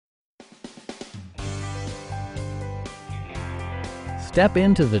Step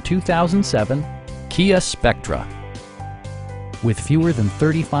into the 2007 Kia Spectra. With fewer than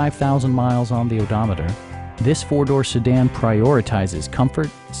 35,000 miles on the odometer, this four-door sedan prioritizes comfort,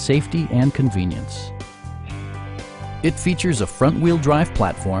 safety, and convenience. It features a front-wheel drive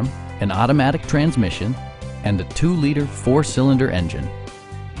platform, an automatic transmission, and a 2-liter 4-cylinder engine.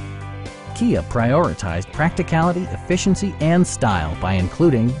 Kia prioritized practicality, efficiency, and style by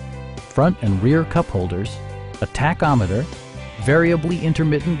including front and rear cup holders, a tachometer, variably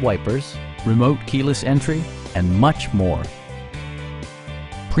intermittent wipers, remote keyless entry, and much more.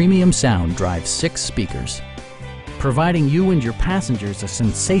 Premium sound drives 6 speakers, providing you and your passengers a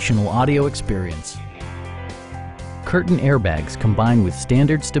sensational audio experience. Curtain airbags combine with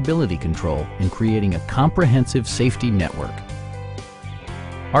standard stability control in creating a comprehensive safety network.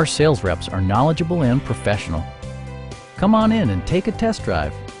 Our sales reps are knowledgeable and professional. Come on in and take a test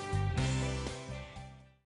drive.